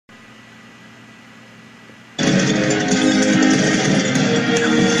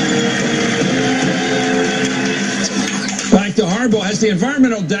Has the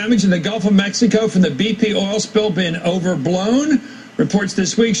environmental damage in the Gulf of Mexico from the BP oil spill been overblown? Reports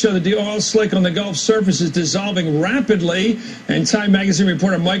this week show that the oil slick on the Gulf surface is dissolving rapidly. And Time magazine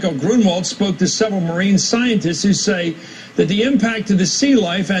reporter Michael Grunwald spoke to several marine scientists who say that the impact to the sea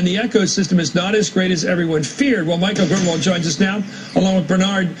life and the ecosystem is not as great as everyone feared. Well, Michael Grunwald joins us now, along with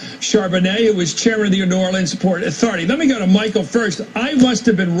Bernard Charbonnet, who is chairman of the New Orleans Port Authority. Let me go to Michael first. I must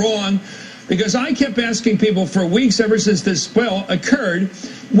have been wrong, because I kept asking people for weeks ever since this spill occurred,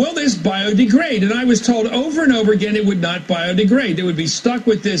 will this biodegrade? And I was told over and over again it would not biodegrade. It would be stuck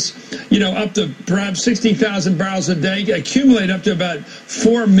with this, up to perhaps 60,000 barrels a day, accumulate up to about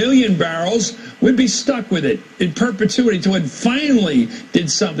 4 million barrels. We'd be stuck with it in perpetuity until it finally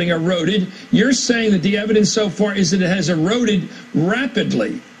did something, eroded. You're saying that the evidence so far is that it has eroded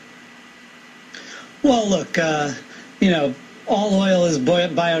rapidly. Well, look, all oil is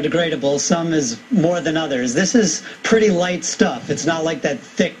biodegradable. Some is more than others. This is pretty light stuff. It's not like that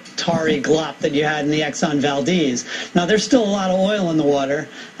thick, tarry glop that you had in the Exxon Valdez. Now, there's still a lot of oil in the water,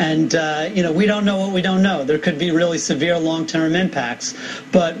 and, we don't know what we don't know. There could be really severe long-term impacts.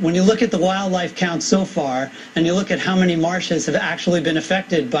 But when you look at the wildlife count so far, and you look at how many marshes have actually been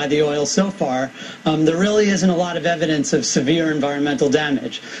affected by the oil so far, there really isn't a lot of evidence of severe environmental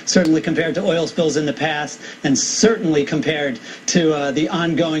damage, certainly compared to oil spills in the past, and certainly compared to the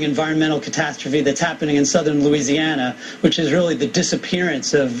ongoing environmental catastrophe that's happening in southern Louisiana, which is really the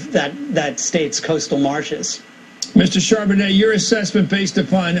disappearance of that state's coastal marshes. Mr. Charbonnet, your assessment based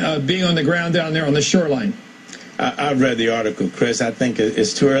upon being on the ground down there on the shoreline. I've read the article, Chris. I think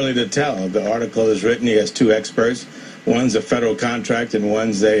it's too early to tell. The article is written. He has two experts. One's a federal contract and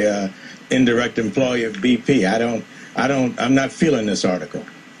one's a indirect employee of BP. I'm not feeling this article.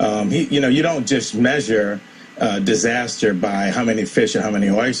 You don't just measure disaster by how many fish or how many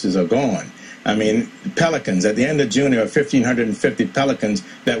oysters are gone. I mean, pelicans. At the end of June, there were 1,550 pelicans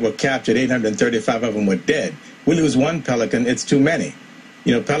that were captured. 835 of them were dead. We lose one pelican, it's too many.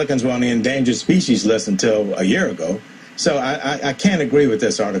 Pelicans were on the endangered species list until a year ago. So I can't agree with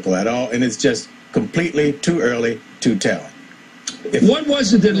this article at all, and it's just completely too early to tell. What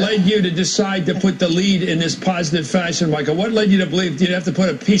was it that led you to decide to put the lead in this positive fashion, Michael? What led you to believe you'd have to put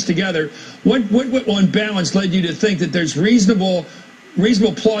a piece together? What on balance led you to think that there's reasonable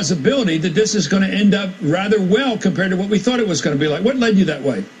plausibility that this is going to end up rather well compared to what we thought it was going to be like? What led you that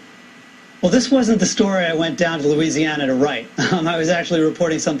way? Well, this wasn't the story I went down to Louisiana to write. I was actually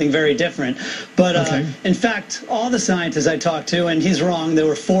reporting something very different. But in fact, all the scientists I talked to, and he's wrong, there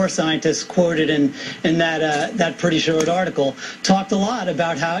were 4 scientists quoted in that pretty short article, talked a lot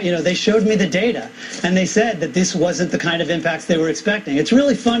about how, they showed me the data. And they said that this wasn't the kind of impacts they were expecting. It's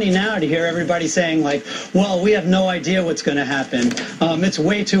really funny now to hear everybody saying, like, well, we have no idea what's going to happen. It's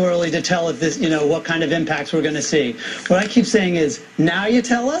way too early to tell if this, what kind of impacts we're going to see. What I keep saying is, now you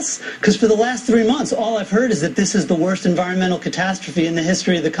tell us? Because for the last 3 months, all I've heard is that this is the worst environmental catastrophe in the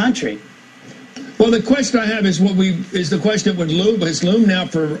history of the country. Well, the question I have is the question that has loomed now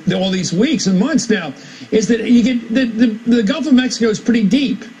for all these weeks and months now, is that you get the Gulf of Mexico is pretty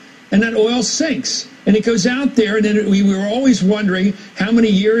deep, and that oil sinks, and it goes out there, and then we were always wondering how many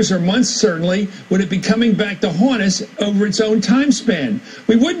years or months, certainly, would it be coming back to haunt us over its own time span.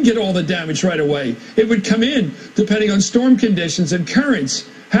 We wouldn't get all the damage right away. It would come in, depending on storm conditions and currents.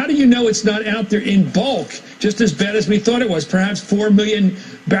 How do you know it's not out there in bulk, just as bad as we thought it was? Perhaps 4 million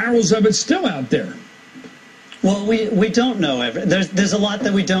barrels of it still out there. Well, we don't know. There's a lot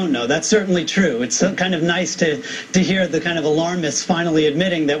that we don't know. That's certainly true. It's kind of nice to hear the kind of alarmists finally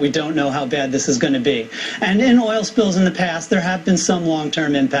admitting that we don't know how bad this is going to be. And in oil spills in the past, there have been some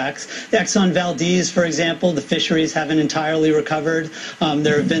long-term impacts. The Exxon Valdez, for example, the fisheries haven't entirely recovered.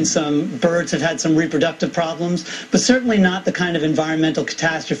 There have been some birds have had some reproductive problems, but certainly not the kind of environmental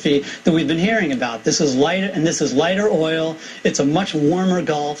catastrophe that we've been hearing about. This is lighter oil. It's a much warmer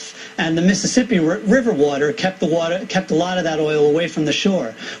Gulf, and the Mississippi River water kept a lot of that oil away from the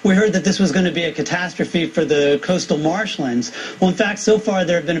shore. We heard that this was going to be a catastrophe for the coastal marshlands. Well, in fact, so far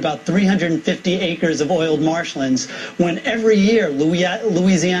there have been about 350 acres of oiled marshlands, when every year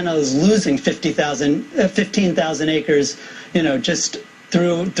Louisiana is losing 15,000 acres, just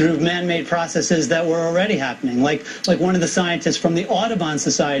through man-made processes that were already happening. Like one of the scientists from the Audubon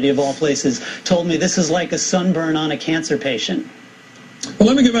Society, of all places, told me this is like a sunburn on a cancer patient. Well,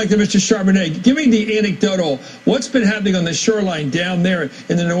 let me get back to Mr. Charbonnet. Give me the anecdotal. What's been happening on the shoreline down there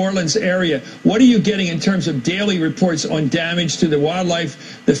in the New Orleans area? What are you getting in terms of daily reports on damage to the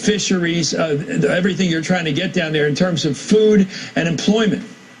wildlife, the fisheries, everything you're trying to get down there in terms of food and employment?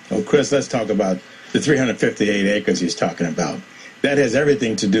 Well, Chris, let's talk about the 358 acres he's talking about. That has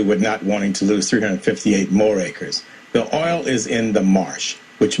everything to do with not wanting to lose 358 more acres. The oil is in the marsh,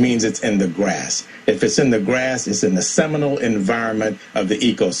 which means it's in the grass. If it's in the grass, it's in the seminal environment of the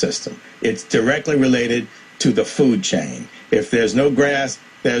ecosystem. It's directly related to the food chain. If there's no grass,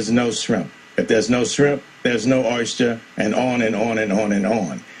 there's no shrimp. If there's no shrimp, there's no oyster, and on and on and on and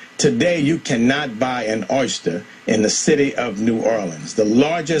on. Today, you cannot buy an oyster in the city of New Orleans. The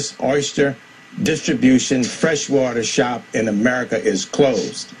largest oyster distribution freshwater shop in America is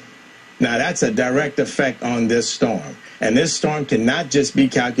closed. Now, that's a direct effect on this storm. And this storm cannot just be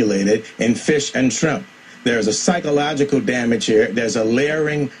calculated in fish and shrimp. There's a psychological damage here. There's a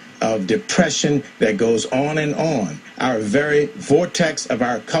layering of depression that goes on and on. Our very vortex of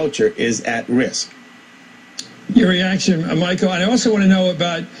our culture is at risk. Your reaction, Michael. And I also want to know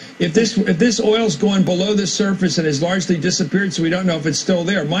about if this oil's going below the surface and has largely disappeared, so we don't know if it's still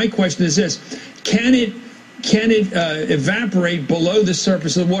there. My question is this: Can it evaporate below the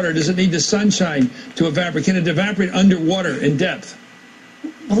surface of the water? Does it need the sunshine to evaporate? Can it evaporate underwater in depth?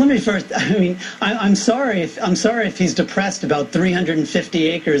 Well, let me first, I'm sorry if he's depressed about 350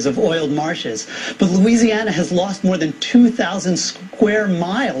 acres of oiled marshes, but Louisiana has lost more than 2,000 square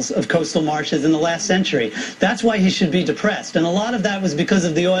miles of coastal marshes in the last century. That's why he should be depressed. And a lot of that was because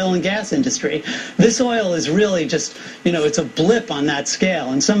of the oil and gas industry. This oil is really just, it's a blip on that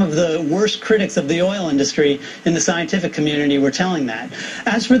scale. And some of the worst critics of the oil industry in the scientific community were telling that.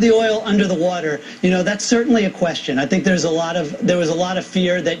 As for the oil under the water, that's certainly a question. I think there was a lot of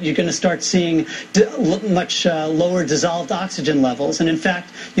fear that you're going to start seeing much lower dissolved oxygen levels. And in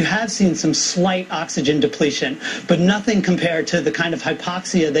fact, you have seen some slight oxygen depletion, but nothing compared to the kind of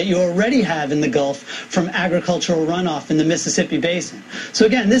hypoxia that you already have in the Gulf from agricultural runoff in the Mississippi Basin. So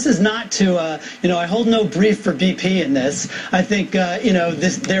again, this is not to, I hold no brief for BP in this. I think,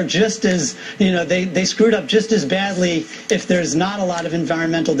 they're just as, they screwed up just as badly if there's not a lot of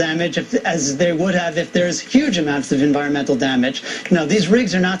environmental damage as they would have if there's huge amounts of environmental damage. These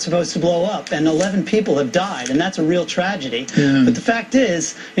rigs are not supposed to blow up, and 11 people have died, and that's a real tragedy. Yeah. But the fact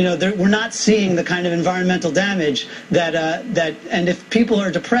is, we're not seeing the kind of environmental damage and if people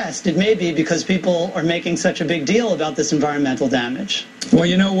are depressed, it may be because people are making such a big deal about this environmental damage. Well,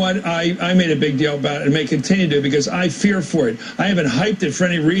 you know what? I made a big deal about it and may continue to because I fear for it. I haven't hyped it for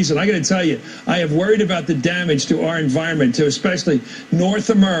any reason. I got to tell you, I have worried about the damage to our environment, to especially North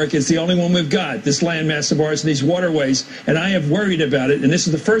America. It's the only one we've got, this landmass of ours and these waterways, and I have worried about it. And this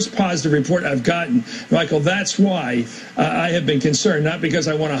is the first positive report I've gotten. Michael, that's why I have been concerned, not because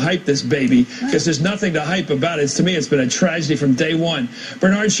I want to hype this baby, because there's nothing to hype about it. To me, it's been a tragedy from day one.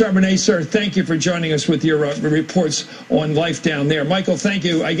 Bernard Charbonnet, sir, thank you for joining us with your reports on life down there. Michael, thank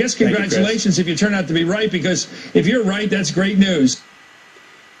you. I guess congratulations if you turn out to be right, because if you're right, that's great news.